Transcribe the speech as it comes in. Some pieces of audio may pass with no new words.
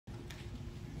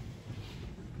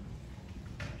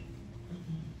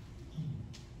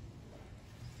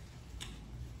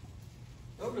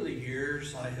Over the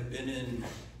years, I have been in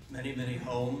many, many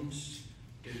homes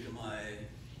due to my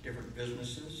different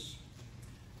businesses.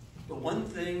 But one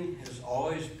thing has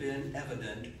always been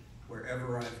evident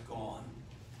wherever I've gone,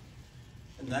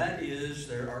 and that is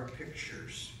there are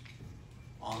pictures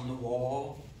on the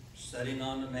wall, setting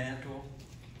on the mantle,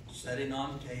 setting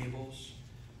on tables,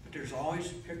 but there's always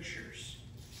pictures.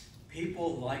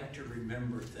 People like to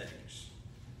remember things.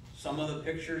 Some of the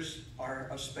pictures are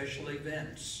of special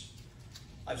events.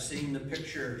 I've seen the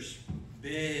pictures,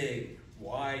 big,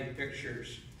 wide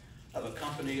pictures of a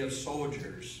company of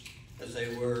soldiers as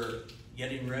they were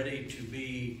getting ready to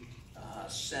be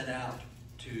sent out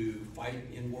to fight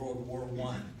in World War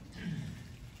I.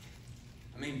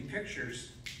 I mean,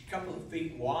 pictures a couple of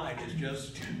feet wide is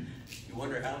just, you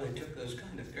wonder how they took those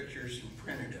kind of pictures and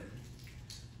printed them.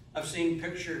 I've seen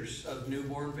pictures of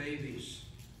newborn babies,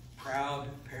 proud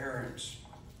parents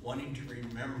wanting to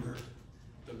remember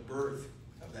the birth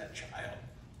of that child.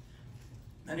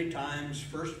 Many times,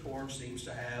 firstborn seems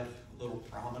to have a little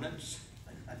prominence.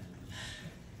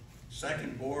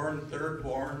 Secondborn,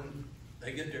 thirdborn,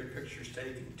 they get their pictures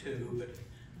taken too, but it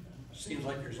seems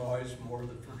like there's always more of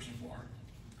the firstborn.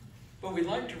 But we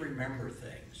like to remember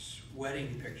things,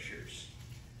 wedding pictures.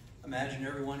 Imagine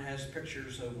everyone has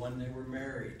pictures of when they were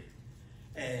married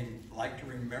and like to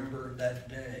remember that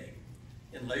day.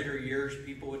 In later years,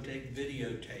 people would take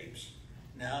videotapes.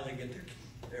 Now they get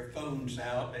their phones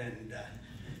out and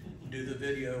do the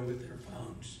video with their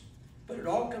phones. But it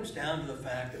all comes down to the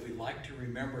fact that we like to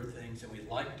remember things and we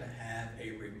like to have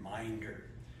a reminder.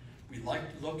 We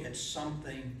like to look at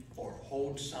something or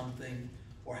hold something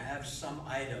or have some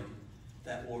item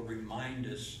that will remind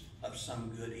us of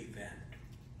some good event.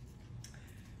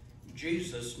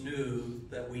 Jesus knew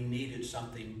that we needed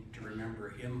something to remember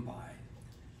him by.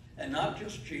 And not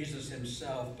just Jesus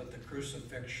himself, but the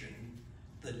crucifixion,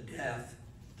 the death,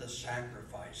 the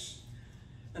sacrifice.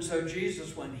 And so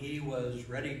Jesus, when he was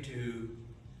ready to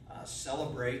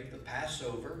celebrate the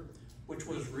Passover, which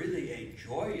was really a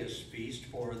joyous feast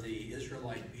for the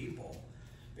Israelite people,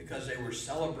 because they were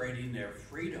celebrating their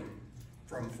freedom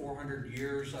from 400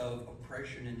 years of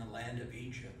oppression in the land of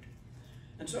Egypt.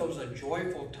 And so it was a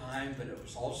joyful time, but it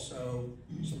was also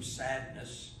some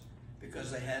sadness because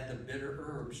they had the bitter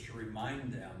herbs to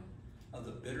remind them of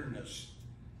the bitterness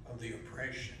of the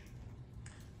oppression.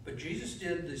 But Jesus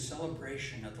did the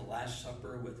celebration of the Last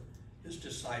Supper with his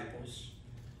disciples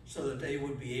so that they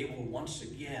would be able once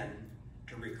again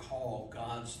to recall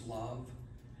God's love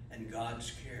and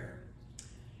God's care.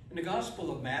 In the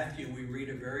Gospel of Matthew, we read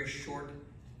a very short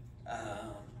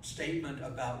statement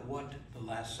about what the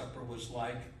Last Supper was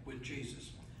like with Jesus.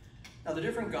 Now, the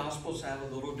different Gospels have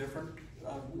a little different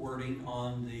wording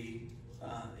on the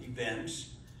events,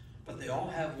 but they all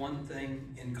have one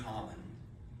thing in common.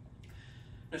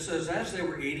 It says, as they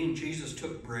were eating, Jesus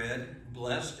took bread,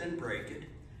 blessed and brake it,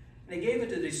 and he gave it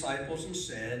to the disciples and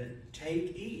said,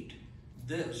 take, eat,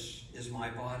 this is my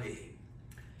body.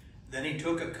 Then he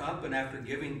took a cup, and after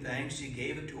giving thanks, he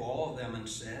gave it to all of them and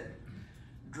said,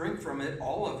 drink from it,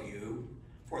 all of you,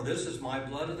 for this is my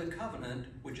blood of the covenant,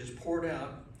 which is poured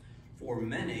out for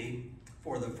many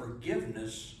for the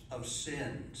forgiveness of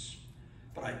sins.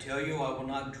 But I tell you, I will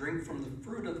not drink from the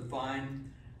fruit of the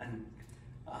vine and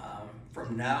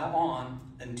from now on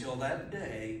until that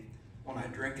day when I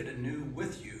drink it anew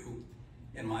with you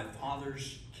in my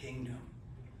Father's kingdom.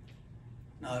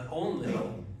 Not only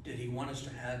did he want us to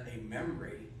have a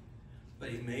memory, but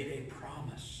he made a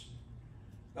promise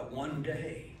that one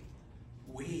day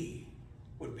we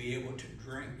would be able to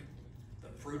drink the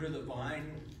fruit of the vine,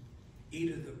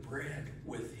 eat of the bread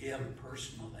with him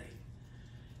personally.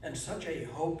 And such a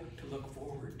hope to look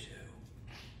forward to.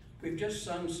 We've just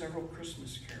sung several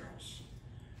Christmas carols,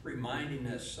 reminding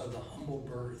us of the humble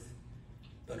birth,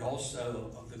 but also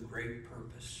of the great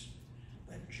purpose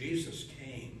that Jesus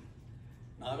came,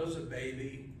 not as a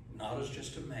baby, not as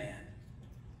just a man,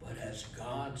 but as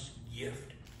God's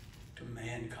gift to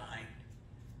mankind,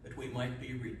 that we might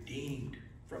be redeemed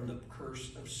from the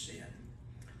curse of sin.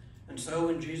 And so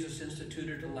when Jesus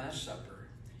instituted the Last Supper,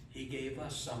 he gave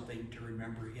us something to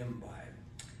remember him by.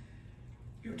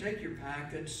 You take your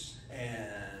packets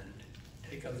and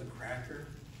take up the cracker.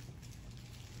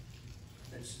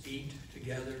 Let's eat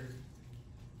together,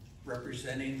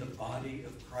 representing the body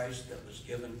of Christ that was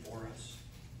given for us.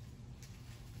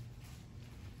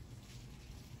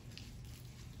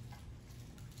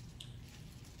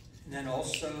 And then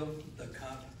also the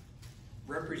cup,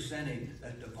 representing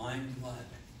that divine blood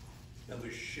that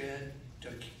was shed to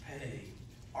pay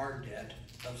our debt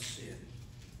of sin.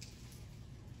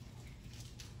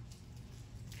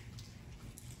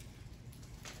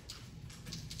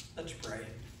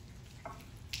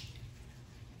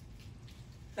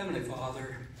 Heavenly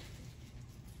Father,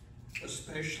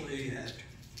 especially at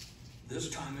this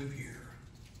time of year,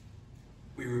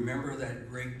 we remember that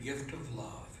great gift of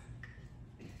love,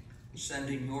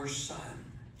 sending your Son,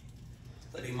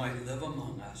 that he might live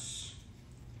among us,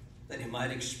 that he might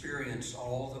experience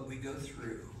all that we go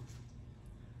through,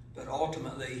 but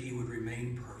ultimately he would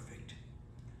remain perfect,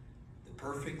 the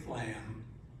perfect Lamb,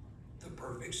 the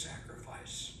perfect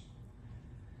sacrifice.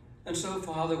 And so,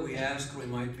 Father, we ask we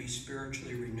might be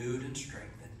spiritually renewed and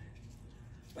strengthened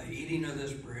by eating of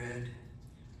this bread,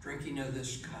 drinking of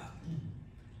this cup,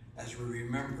 as we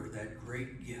remember that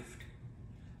great gift,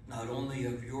 not only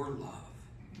of your love,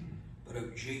 but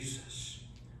of Jesus,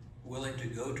 willing to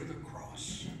go to the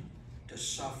cross, to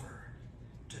suffer,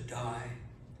 to die,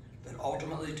 but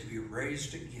ultimately to be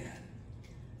raised again,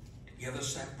 to give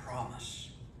us that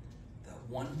promise that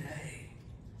one day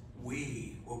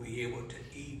we will be able to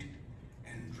eat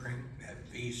and drink at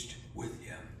feast with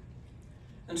him.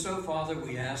 And so, Father,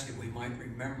 we ask if we might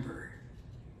remember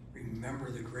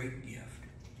the great gift,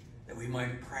 that we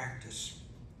might practice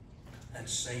that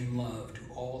same love to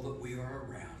all that we are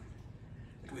around,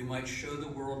 that we might show the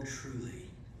world truly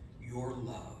your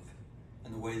love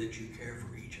and the way that you care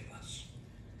for each of us.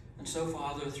 And so,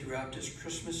 Father, throughout this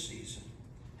Christmas season,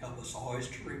 help us always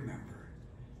to remember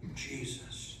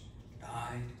Jesus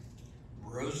died,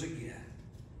 rose again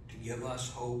to give us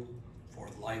hope for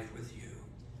life with you.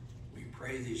 We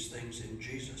pray these things in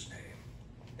Jesus' name.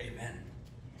 Amen.